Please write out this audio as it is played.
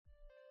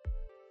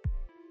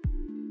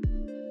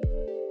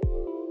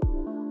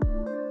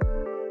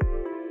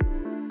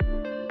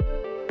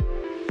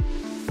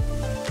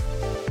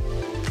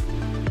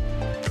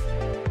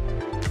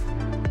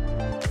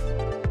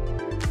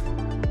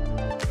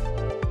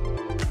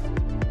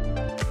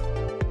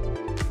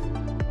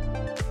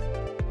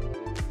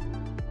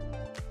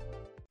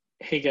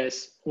Hey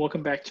guys,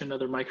 welcome back to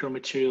another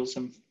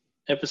Micromaterialism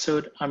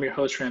episode. I'm your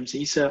host,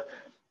 Ramzi Issa,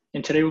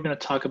 and today we're going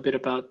to talk a bit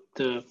about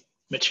the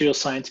material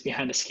science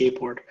behind a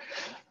skateboard.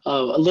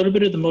 A little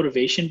bit of the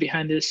motivation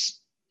behind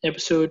this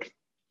episode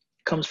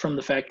comes from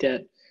the fact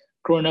that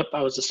growing up,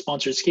 I was a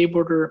sponsored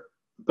skateboarder,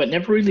 but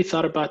never really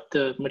thought about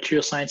the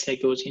material science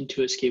that goes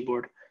into a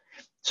skateboard.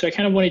 So I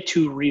kind of wanted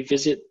to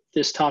revisit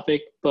this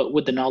topic, but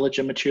with the knowledge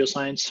of material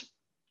science.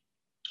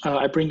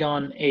 I bring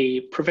on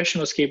a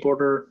professional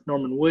skateboarder,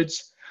 Norman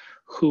Woods,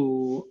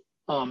 who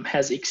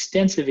has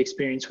extensive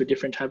experience with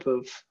different type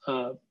of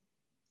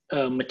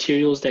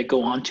materials that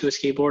go onto a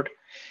skateboard.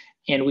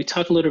 And we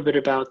talk a little bit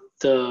about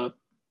the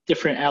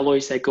different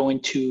alloys that go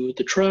into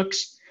the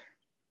trucks,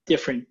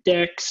 different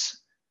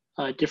decks,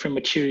 different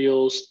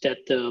materials that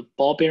the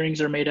ball bearings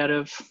are made out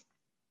of.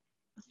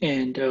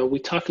 And we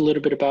talk a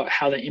little bit about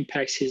how that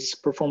impacts his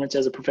performance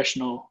as a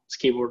professional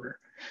skateboarder.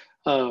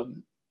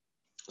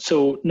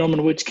 So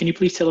Norman Woods, can you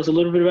please tell us a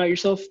little bit about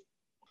yourself?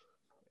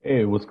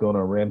 Hey, what's going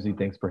on, Ramsey?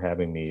 Thanks for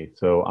having me.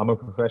 So I'm a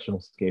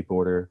professional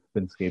skateboarder,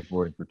 been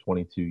skateboarding for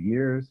 22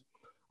 years.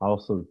 I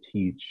also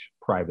teach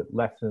private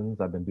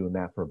lessons. I've been doing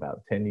that for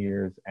about 10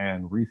 years.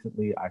 And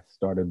recently I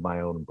started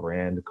my own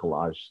brand,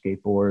 Collage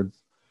Skateboards.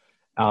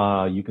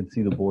 You can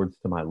see the boards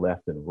to my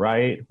left and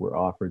right. We're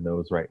offering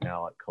those right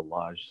now at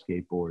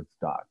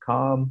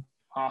collagesskateboards.com.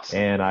 Awesome.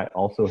 And I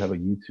also have a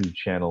YouTube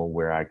channel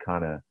where I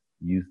kind of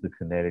use the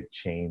kinetic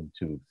chain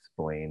to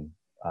explain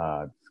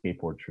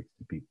skateboard tricks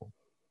to people.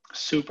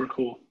 Super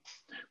cool.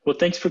 Well,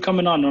 thanks for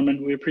coming on,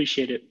 Norman. We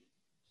appreciate it.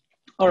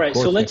 All right,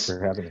 so thanks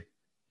for having me.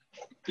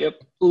 Yep.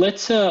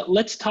 Let's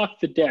talk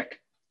the deck.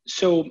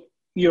 So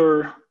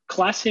your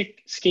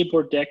classic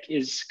skateboard deck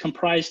is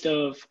comprised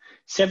of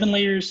 7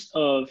 layers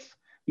of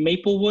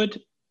maple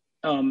wood,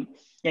 and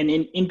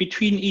in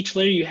between each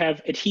layer you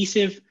have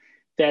adhesive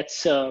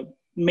that's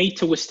made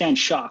to withstand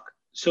shock.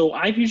 So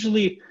I've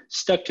usually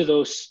stuck to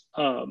those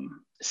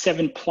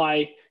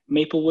 7-ply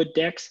maple wood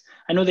decks.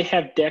 I know they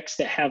have decks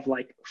that have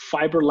like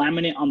fiber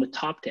laminate on the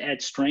top to add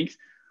strength.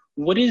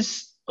 What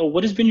has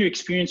been your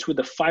experience with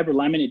the fiber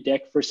laminate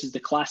deck versus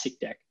the classic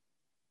deck?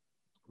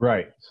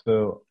 Right.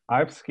 So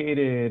I've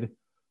skated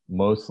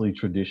mostly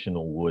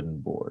traditional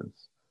wooden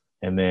boards.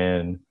 And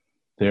then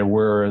there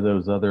were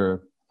those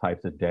other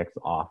types of decks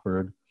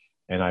offered.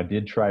 And I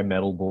did try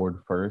metal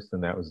board first,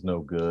 and that was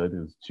no good. It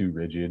was too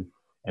rigid.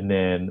 And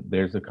then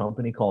there's a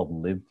company called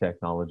Live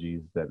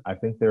Technologies that I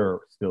think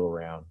they're still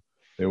around.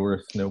 They were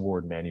a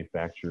snowboard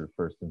manufacturer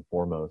first and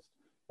foremost.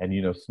 And,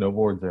 you know,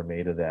 snowboards are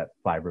made of that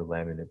fiber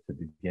laminate to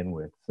begin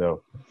with.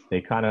 So they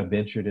kind of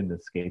ventured into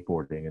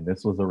skateboarding. And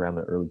this was around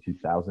the early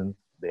 2000s.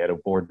 They had a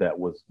board that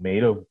was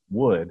made of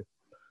wood.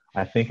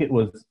 I think it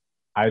was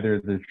either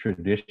the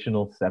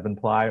traditional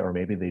 7-ply or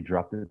maybe they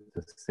dropped it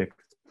to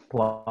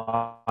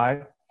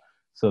 6-ply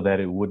so that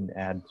it wouldn't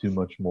add too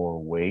much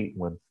more weight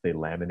once they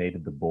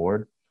laminated the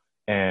board.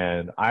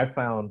 And I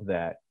found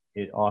that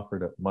it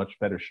offered a much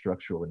better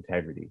structural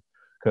integrity.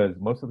 Because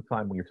most of the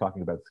time when you're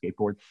talking about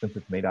skateboards, since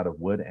it's made out of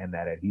wood and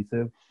that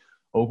adhesive,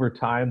 over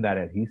time that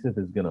adhesive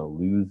is going to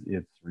lose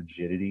its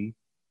rigidity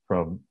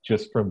from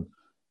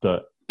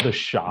the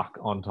shock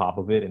on top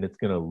of it, and it's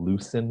going to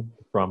loosen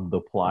from the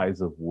plies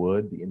of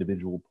wood, the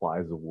individual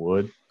plies of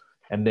wood.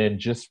 And then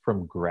just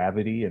from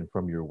gravity and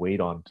from your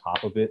weight on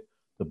top of it,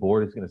 the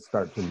board is going to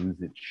start to lose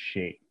its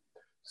shape.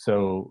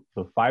 So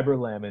the fiber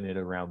laminate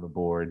around the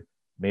board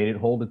made it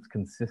hold its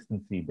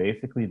consistency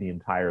basically the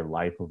entire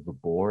life of the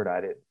board.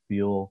 I didn't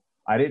feel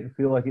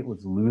like it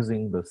was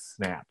losing the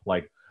snap.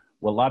 Like,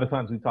 well, a lot of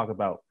times we talk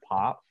about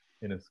pop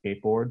in a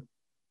skateboard,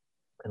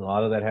 and a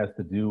lot of that has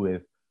to do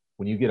with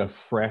when you get a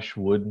fresh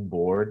wooden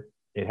board,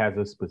 it has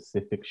a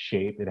specific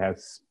shape, it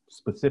has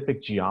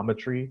specific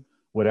geometry.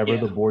 Whatever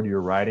the board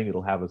you're riding,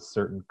 it'll have a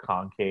certain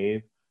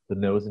concave. The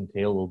nose and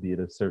tail will be at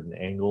a certain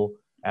angle,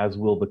 as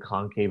will the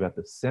concave at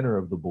the center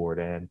of the board.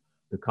 And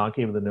the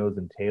concave of the nose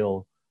and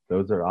tail,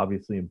 those are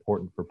obviously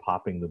important for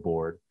popping the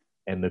board.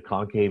 And the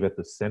concave at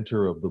the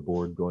center of the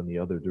board going the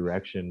other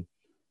direction,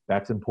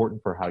 that's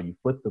important for how you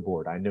flip the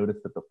board. I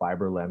noticed that the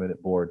fiber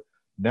laminate board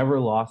never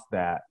lost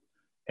that.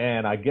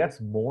 And I guess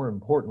more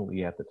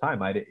importantly at the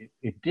time,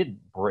 it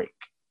didn't break.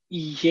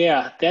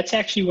 Yeah, that's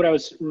actually what I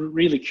was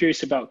really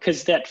curious about,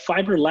 because that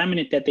fiber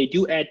laminate that they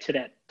do add to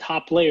that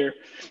top layer,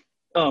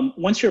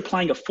 once you're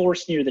applying a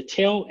force near the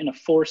tail and a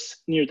force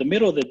near the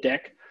middle of the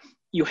deck,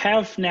 you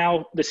have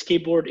now the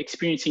skateboard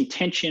experiencing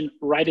tension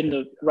right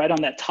on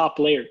that top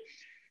layer.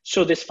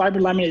 So this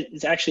fiber laminate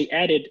is actually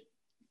added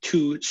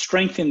to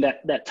strengthen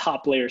that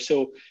top layer.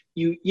 So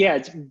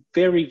it's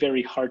very,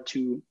 very hard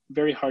to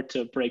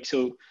break.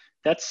 So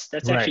that's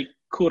right. Actually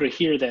cool to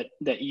hear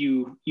that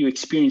you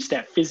experienced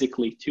that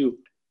physically too.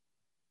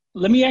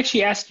 Let me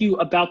actually ask you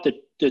about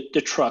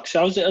the truck.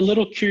 So I was a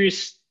little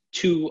curious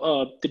to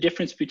the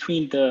difference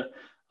between the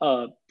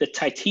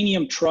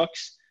titanium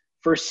trucks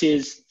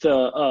versus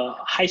the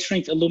high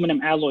strength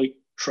aluminum alloy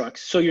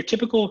trucks. So your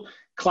typical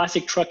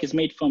classic truck is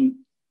made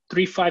from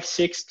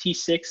 356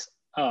 T6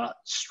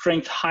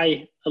 strength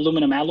high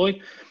aluminum alloy.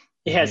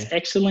 It has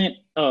excellent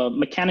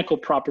mechanical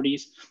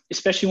properties,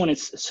 especially when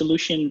it's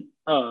solution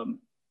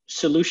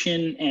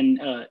and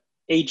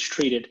age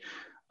treated.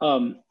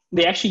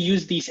 They actually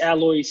use these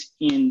alloys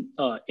in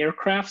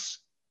aircrafts.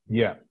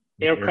 Yeah.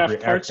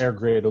 Aircraft parts. Air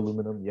grade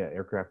aluminum. Yeah,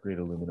 aircraft grade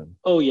aluminum.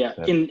 Oh yeah,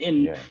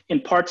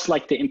 in parts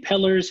like the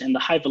impellers and the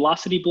high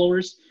velocity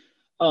blowers.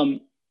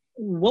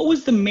 What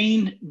was the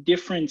main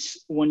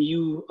difference when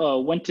you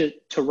went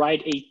to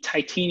ride a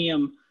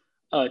titanium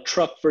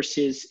truck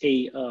versus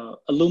a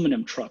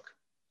aluminum truck?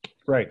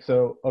 Right.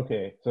 So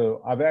okay.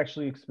 So I've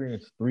actually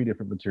experienced three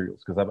different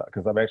materials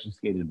because I've actually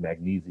skated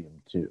magnesium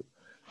too,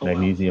 Oh,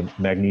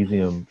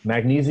 wow.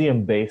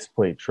 magnesium base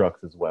plate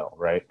trucks as well.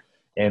 Right.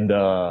 And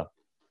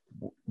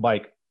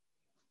like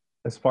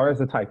as far as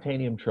the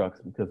titanium trucks,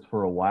 because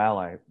for a while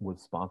I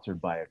was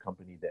sponsored by a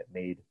company that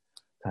made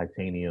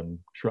titanium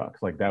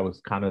trucks. Like that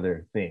was kind of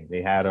their thing.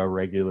 They had a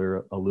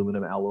regular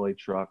aluminum alloy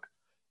truck,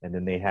 and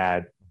then they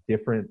had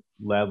different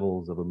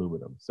levels of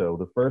aluminum. So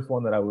the first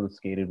one that I would have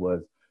skated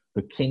was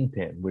the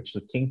Kingpin, which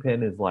the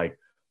Kingpin is like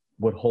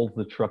what holds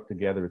the truck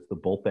together. It's the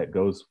bolt that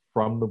goes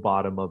from the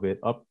bottom of it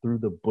up through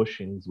the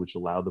bushings, which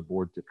allow the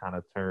board to kind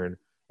of turn,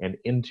 and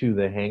into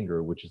the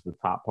hanger, which is the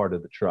top part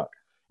of the truck.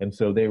 And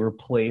so they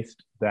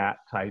replaced that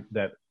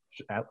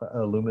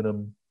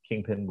aluminum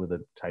Kingpin with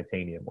a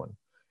titanium one.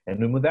 And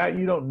then with that,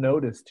 you don't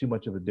notice too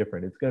much of a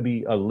difference. It's going to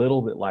be a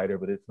little bit lighter,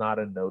 but it's not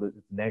a notice.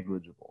 It's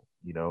negligible.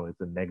 You know, it's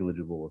a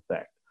negligible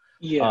effect.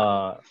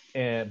 Yeah.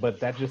 But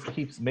that just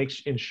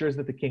ensures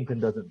that the Kingpin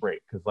doesn't break.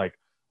 Because like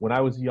when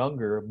I was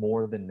younger,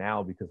 more than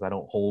now, because I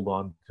don't hold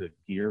on to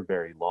gear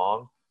very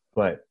long,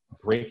 but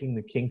breaking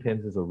the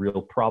Kingpins is a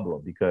real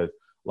problem because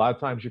a lot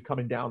of times you're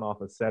coming down off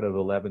a set of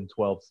 11,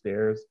 12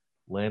 stairs,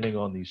 landing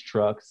on these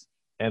trucks,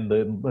 and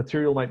the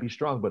material might be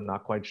strong, but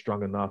not quite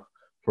strong enough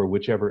for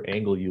whichever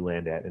angle you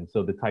land at. And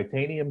so the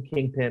titanium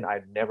Kingpin,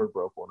 I've never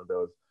broke one of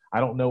those. I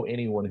don't know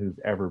anyone who's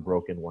ever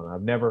broken one.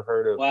 I've never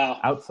heard of, Wow.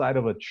 outside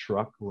of a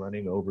truck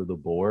running over the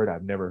board,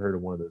 I've never heard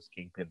of one of those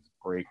Kingpins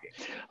breaking.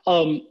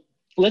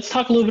 Let's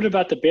talk a little bit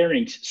about the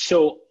bearings.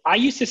 So I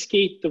used to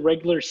skate the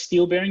regular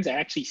steel bearings. I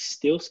actually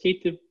still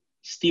skate the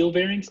steel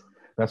bearings.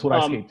 That's what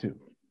I skate too.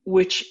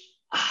 Which,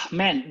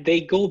 man, they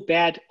go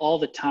bad all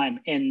the time.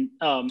 And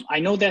I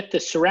know that the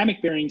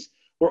ceramic bearings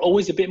were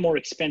always a bit more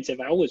expensive.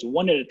 I always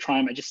wanted to try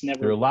them. I just never.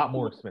 They're a lot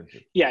more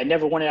expensive. Yeah, I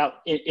never went out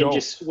and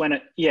just went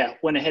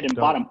ahead and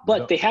bought them.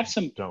 But they have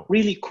some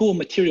really cool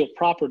material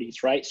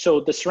properties, right?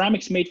 So the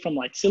ceramic's made from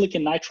like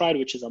silicon nitride,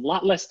 which is a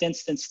lot less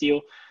dense than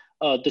steel.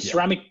 The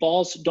ceramic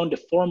balls don't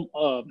deform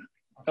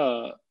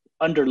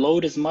under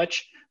load as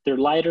much. They're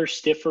lighter,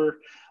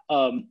 stiffer.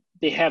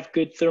 They have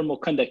good thermal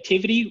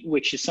conductivity,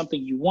 which is something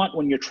you want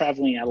when you're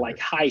traveling at like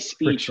high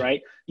speeds,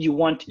 right? You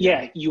want,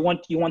 you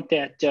want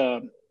that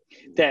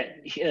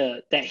that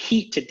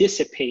heat to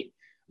dissipate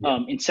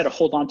instead of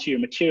hold on to your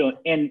material.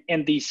 And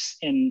the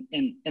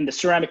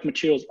ceramic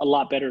material is a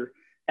lot better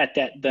at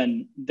that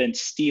than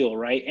steel,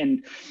 right?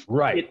 And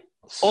right.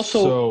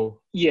 So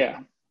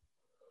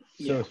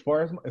as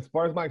far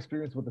as my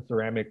experience with the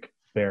ceramic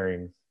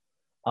bearings,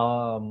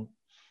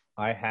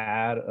 I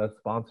had a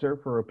sponsor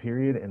for a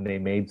period, and they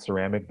made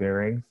ceramic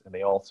bearings, and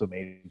they also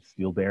made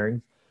steel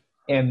bearings.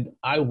 And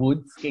I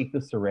would skate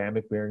the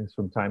ceramic bearings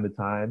from time to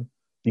time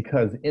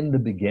because in the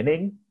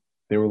beginning,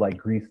 they were like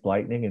greased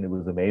lightning and it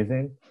was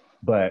amazing.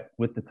 But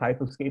with the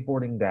type of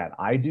skateboarding that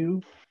I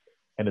do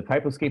and the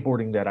type of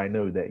skateboarding that I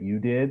know that you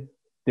did,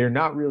 they're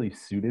not really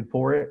suited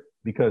for it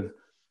because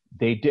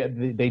they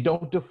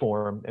don't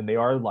deform and they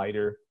are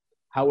lighter.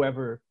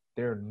 However,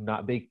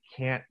 they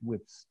can't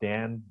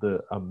withstand the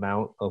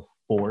amount of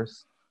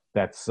force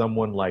that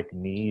someone like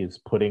me is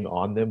putting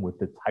on them with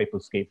the type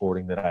of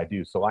skateboarding that I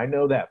do. So I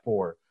know that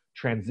for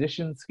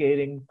transition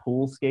skating,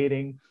 pool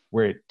skating,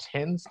 where it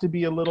tends to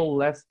be a little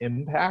less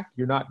impact,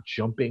 you're not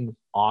jumping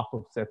off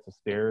of sets of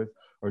stairs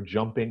or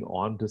jumping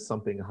onto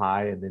something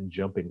high and then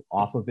jumping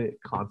off of it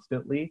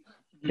constantly.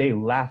 They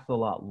last a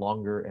lot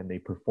longer and they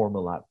perform a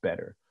lot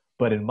better.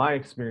 But in my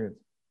experience,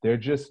 they're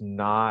just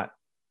not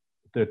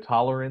the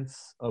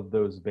tolerance of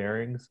those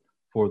bearings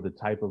for the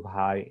type of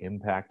high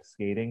impact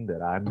skating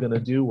that I'm going to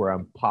do, where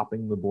I'm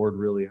popping the board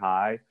really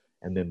high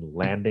and then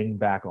landing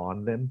back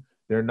on them.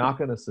 They're not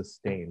going to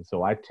sustain.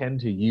 So I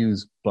tend to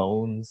use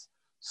Bones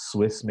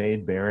Swiss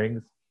made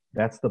bearings.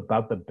 That's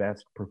about the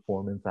best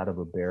performance out of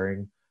a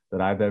bearing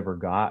that I've ever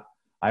got.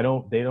 They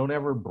don't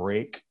ever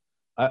break.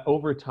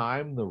 Over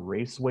time, the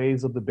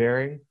raceways of the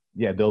bearing,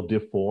 they'll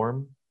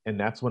deform, and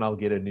that's when I'll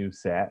get a new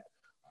set.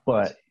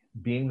 But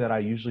being that I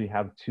usually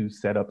have two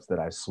setups that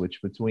I switch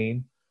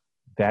between,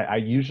 that I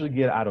usually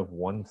get out of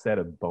one set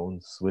of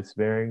Bones Swiss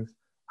bearings,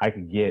 I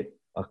could get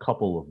a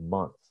couple of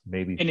months,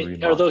 maybe 3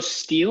 months. Are those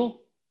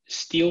steel?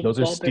 Those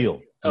are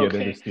steel. Okay.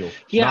 They're steel.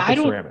 Yeah, not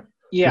the ceramic.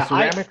 Yeah, the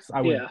ceramics,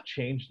 I would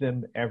change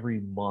them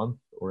every month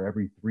or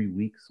every 3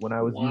 weeks when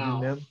I was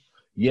using them.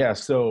 Yeah,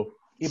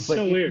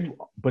 weird.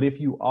 But if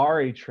you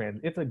are it's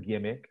a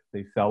gimmick.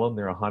 They sell them.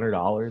 They're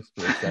 $100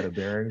 for a set of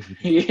bearings.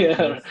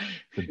 Yeah.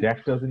 The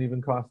deck doesn't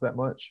even cost that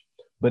much.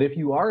 But if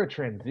you are a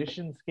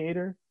transition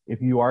skater,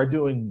 if you are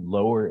doing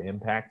lower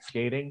impact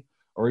skating,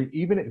 or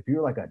even if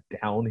you're like a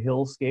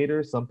downhill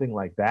skater, something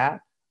like that,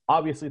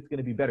 obviously it's going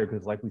to be better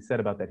because, like we said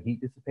about that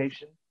heat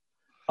dissipation,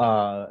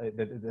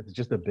 that's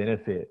just a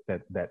benefit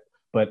that.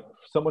 But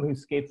someone who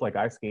skates like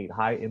I skate,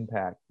 high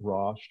impact,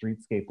 raw street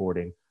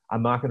skateboarding,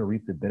 I'm not going to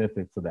reap the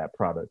benefits of that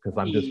product because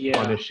I'm just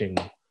Yeah. punishing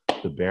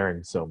the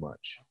bearing so much.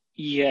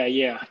 Yeah,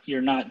 yeah.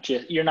 You're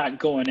not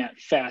going at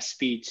fast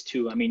speeds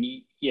too. I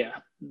mean, yeah,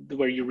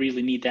 where you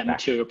really need that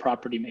material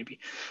property maybe.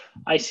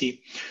 I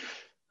see.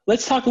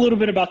 Let's talk a little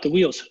bit about the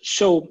wheels.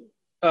 So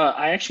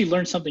I actually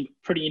learned something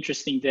pretty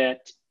interesting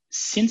that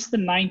since the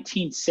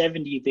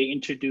 1970s, they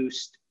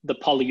introduced the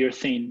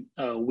polyurethane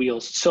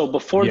wheels. So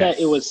before that,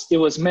 Yes. it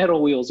was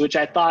metal wheels, which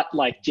I thought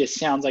like just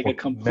sounds like a Or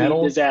complete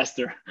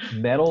disaster.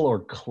 metal or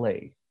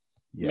clay.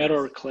 Metal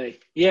Yes. or clay.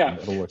 Yeah.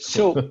 Metal or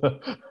So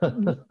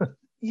clay.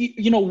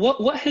 you know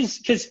what has,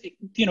 because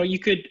you know you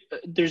could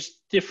there's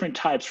different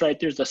types, right?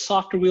 There's the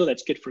softer wheel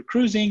that's good for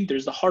cruising,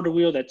 there's the harder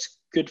wheel that's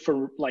good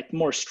for like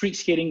more street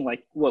skating,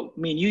 like what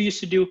me and you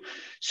used to do.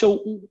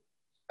 So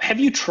have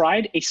you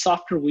tried a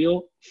softer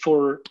wheel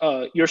for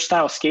your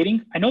style of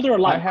skating? I know they're a I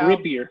lot have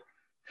grippier.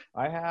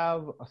 I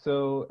have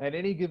so at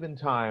any given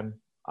time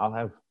I'll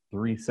have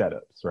 3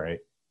 setups, right?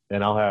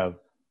 And I'll have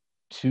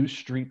 2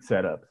 street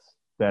setups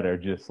that are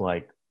just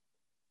like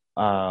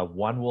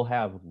one will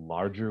have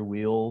larger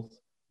wheels,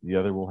 the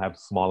other will have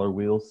smaller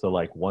wheels. So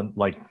like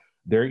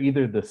they're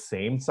either the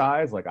same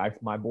size, like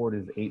my board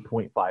is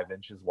 8.5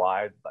 inches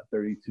wide, about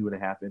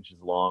 32.5 inches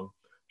long.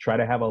 Try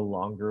to have a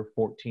longer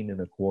 14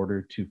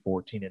 1/4 to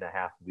 14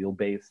 1/2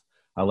 wheelbase.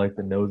 I like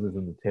the noses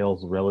and the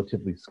tails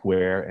relatively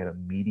square and a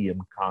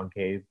medium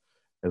concave,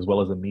 as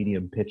well as a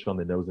medium pitch on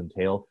the nose and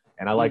tail.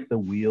 And I like the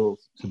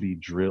wheels to be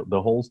drilled,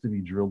 the holes to be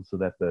drilled so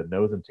that the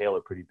nose and tail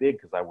are pretty big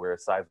because I wear a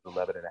size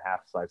 11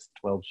 1/2, size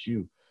 12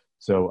 shoe.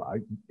 So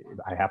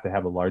I have to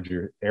have a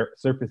larger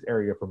surface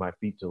area for my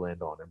feet to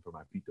land on and for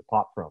my feet to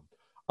pop from.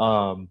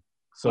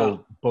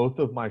 So both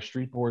of my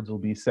street boards will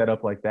be set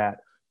up like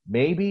that.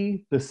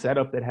 Maybe the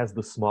setup that has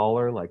the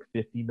smaller, like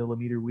 50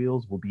 mm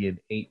wheels, will be an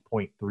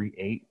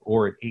 8.38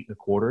 or an 8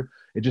 1/4.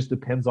 It just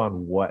depends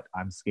on what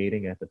I'm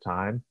skating at the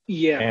time.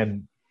 Yeah.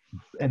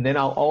 And then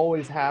I'll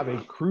always have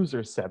a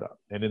cruiser setup.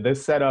 And in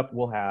this setup,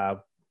 we'll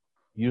have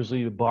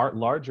usually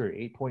larger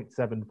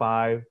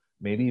 8.75,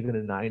 maybe even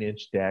a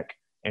 9-inch deck.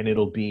 And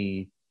it'll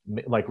be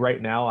like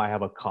right now, I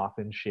have a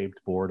coffin shaped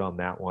board on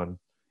that one.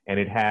 And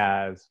it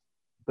has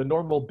the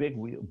normal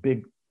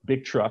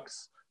big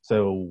trucks.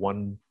 So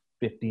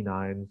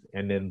 159s.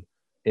 And then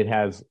it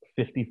has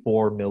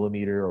 54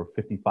 mm or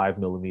 55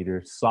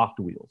 mm soft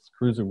wheels,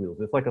 cruiser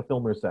wheels. It's like a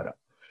filmer setup.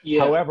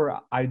 Yeah. However,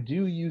 I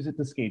do use it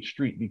to skate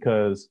street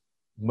because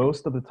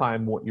most of the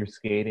time what you're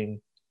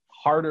skating,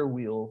 harder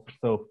wheels.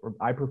 So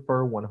I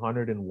prefer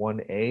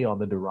 101A on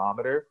the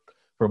durometer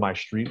for my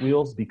street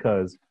wheels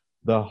because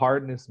the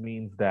hardness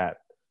means that,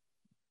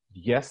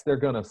 yes, they're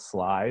going to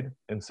slide.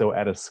 And so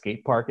at a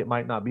skate park, it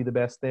might not be the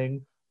best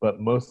thing. But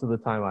most of the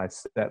time I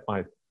set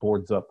my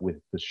boards up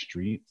with the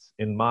streets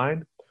in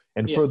mind.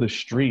 And for the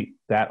street,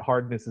 that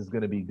hardness is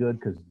going to be good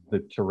because the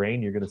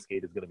terrain you're going to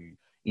skate is going to be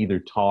either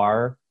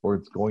tar or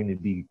it's going to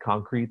be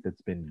concrete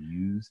that's been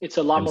used. It's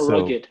a lot more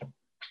rugged.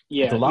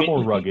 Yeah, it's a lot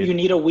more rugged. You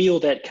need a wheel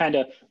that kind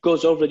of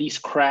goes over these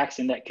cracks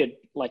and that could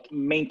like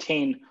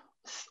maintain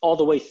all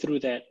the way through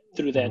that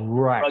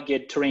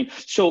rugged terrain.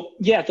 So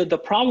yeah, the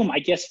problem I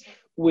guess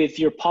with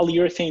your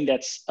polyurethane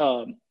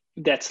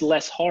that's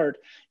less hard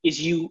is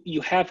you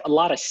have a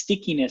lot of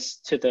stickiness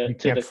to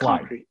the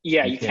concrete.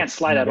 Yeah, you can't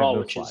slide at all,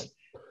 which is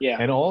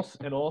And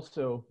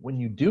also when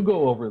you do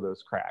go over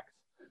those cracks,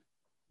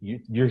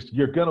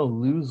 you're gonna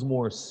lose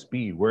more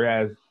speed.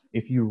 Whereas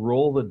if you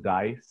roll the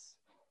dice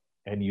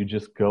and you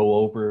just go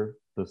over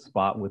the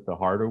spot with the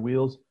harder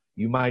wheels,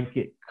 you might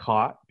get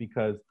caught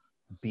because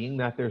being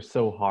that they're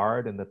so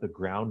hard and that the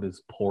ground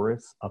is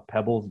porous, a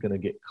pebble is going to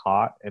get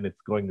caught and it's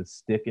going to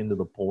stick into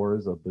the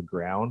pores of the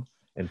ground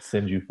and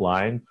send you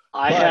flying.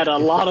 I had a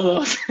lot of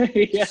those.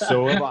 Yeah.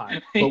 So have I.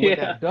 But when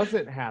that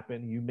doesn't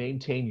happen, you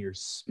maintain your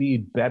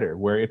speed better.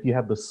 Where if you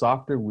have the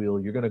softer wheel,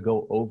 you're going to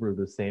go over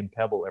the same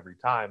pebble every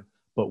time,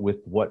 but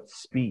with what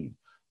speed?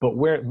 But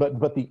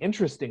the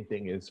interesting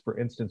thing is, for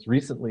instance,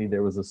 recently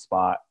there was a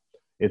spot.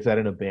 It's at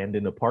an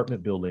abandoned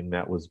apartment building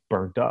that was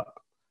burnt up,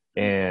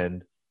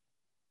 and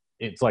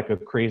it's like a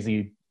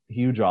crazy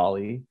huge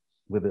ollie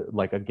with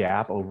like a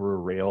gap over a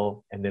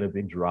rail and then a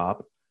big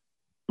drop.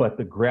 But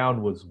the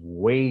ground was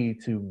way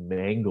too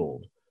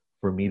mangled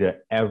for me to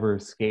ever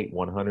skate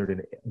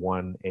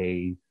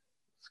 101A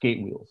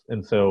skate wheels.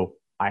 And so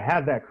I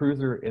had that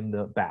cruiser in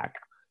the back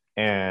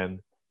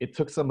and it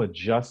took some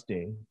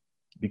adjusting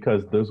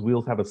because those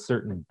wheels have a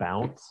certain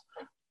bounce,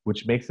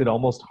 which makes it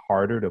almost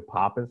harder to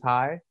pop as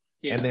high.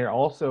 Yeah. And they're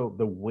also,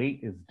 the weight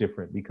is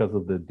different because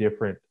of the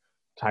different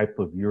type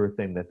of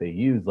urethane that they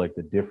use, like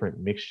the different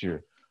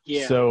mixture.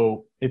 Yeah.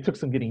 So it took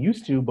some getting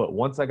used to, but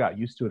once I got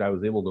used to it, I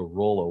was able to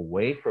roll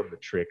away from the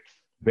trick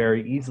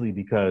very easily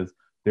because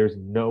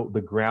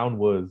the ground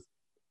was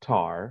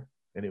tar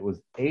and it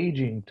was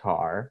aging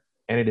tar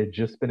and it had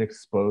just been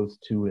exposed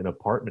to an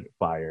apartment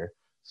fire.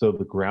 So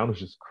the ground was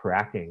just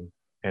cracking,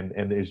 and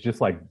it's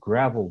just like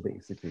gravel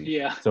basically.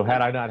 Yeah. So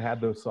had I not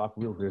had those soft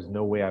wheels, there's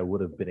no way I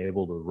would have been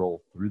able to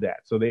roll through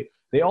that. So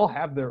they all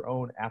have their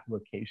own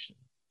application.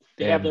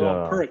 They have their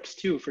own perks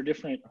too for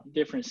different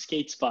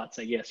skate spots,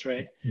 I guess,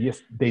 right?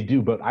 Yes, they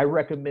do. But I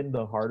recommend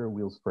the harder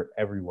wheels for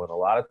everyone. A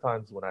lot of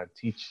times when I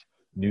teach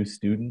new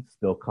students,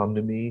 they'll come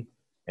to me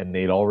and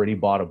they'd already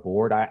bought a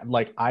board.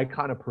 I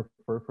kind of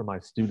prefer for my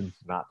students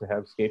not to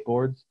have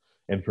skateboards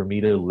and for me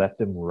to let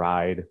them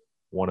ride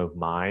one of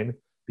mine,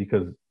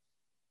 because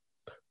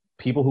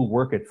people who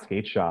work at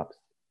skate shops,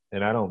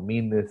 and I don't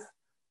mean this,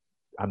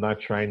 I'm not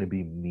trying to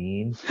be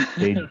mean,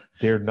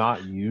 they're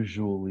not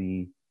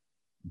usually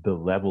the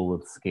level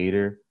of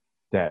skater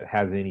that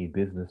has any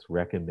business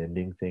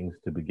recommending things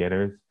to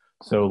beginners.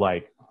 So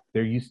like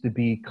there used to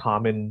be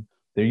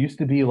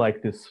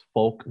like this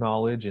folk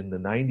knowledge in the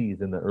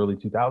 90s and the early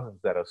 2000s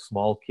that a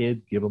small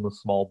kid, give them a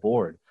small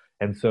board.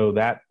 And so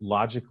that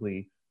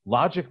logically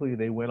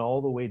they went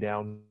all the way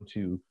down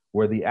to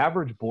where the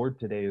average board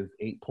today is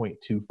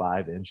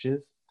 8.25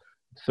 inches.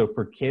 So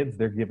for kids,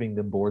 they're giving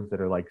them boards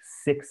that are like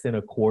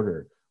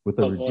 6.25 with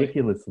a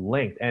ridiculous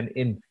length. And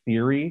in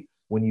theory,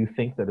 when you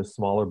think that a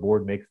smaller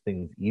board makes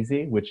things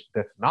easy, which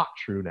that's not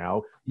true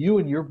now. You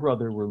and your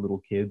brother were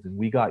little kids, and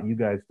we got you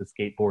guys to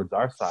skateboards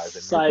our size.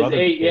 And size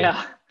 8,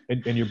 yeah.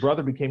 And your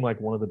brother became like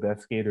one of the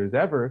best skaters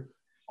ever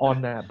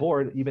on that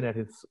board, even at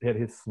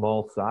his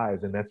small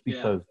size. And that's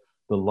because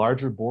the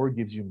larger board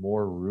gives you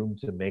more room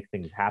to make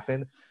things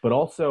happen, but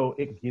also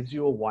it gives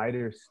you a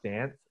wider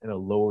stance and a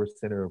lower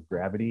center of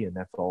gravity, and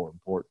that's all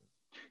important.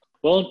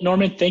 Well,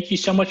 Norman, thank you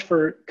so much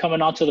for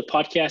coming onto the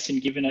podcast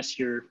and giving us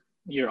your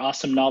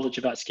awesome knowledge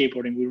about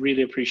skateboarding. We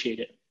really appreciate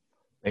it.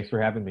 Thanks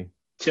for having me.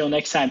 Till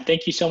next time.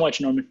 Thank you so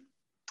much, Norman.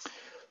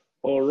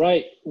 All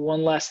right.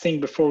 One last thing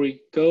before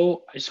we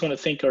go. I just want to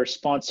thank our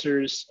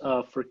sponsors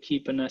for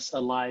keeping us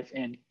alive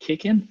and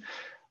kicking.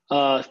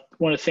 I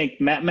want to thank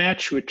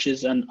MatMatch, which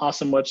is an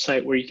awesome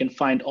website where you can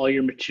find all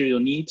your material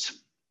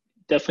needs.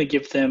 Definitely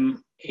give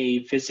them a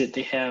visit.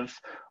 They have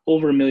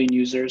over 1 million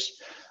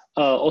users.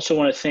 Also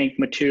want to thank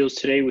Materials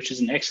Today, which is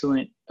an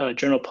excellent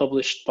journal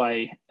published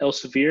by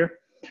Elsevier.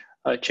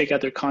 Check out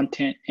their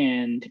content,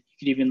 and you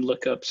can even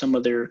look up some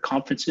of their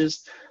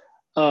conferences.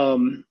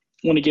 Want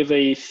to give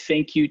a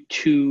thank you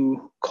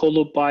to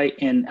Colobyte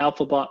and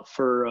Alphabot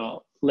for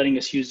letting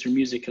us use their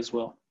music as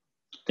well.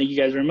 Thank you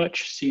guys very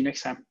much. See you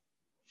next time.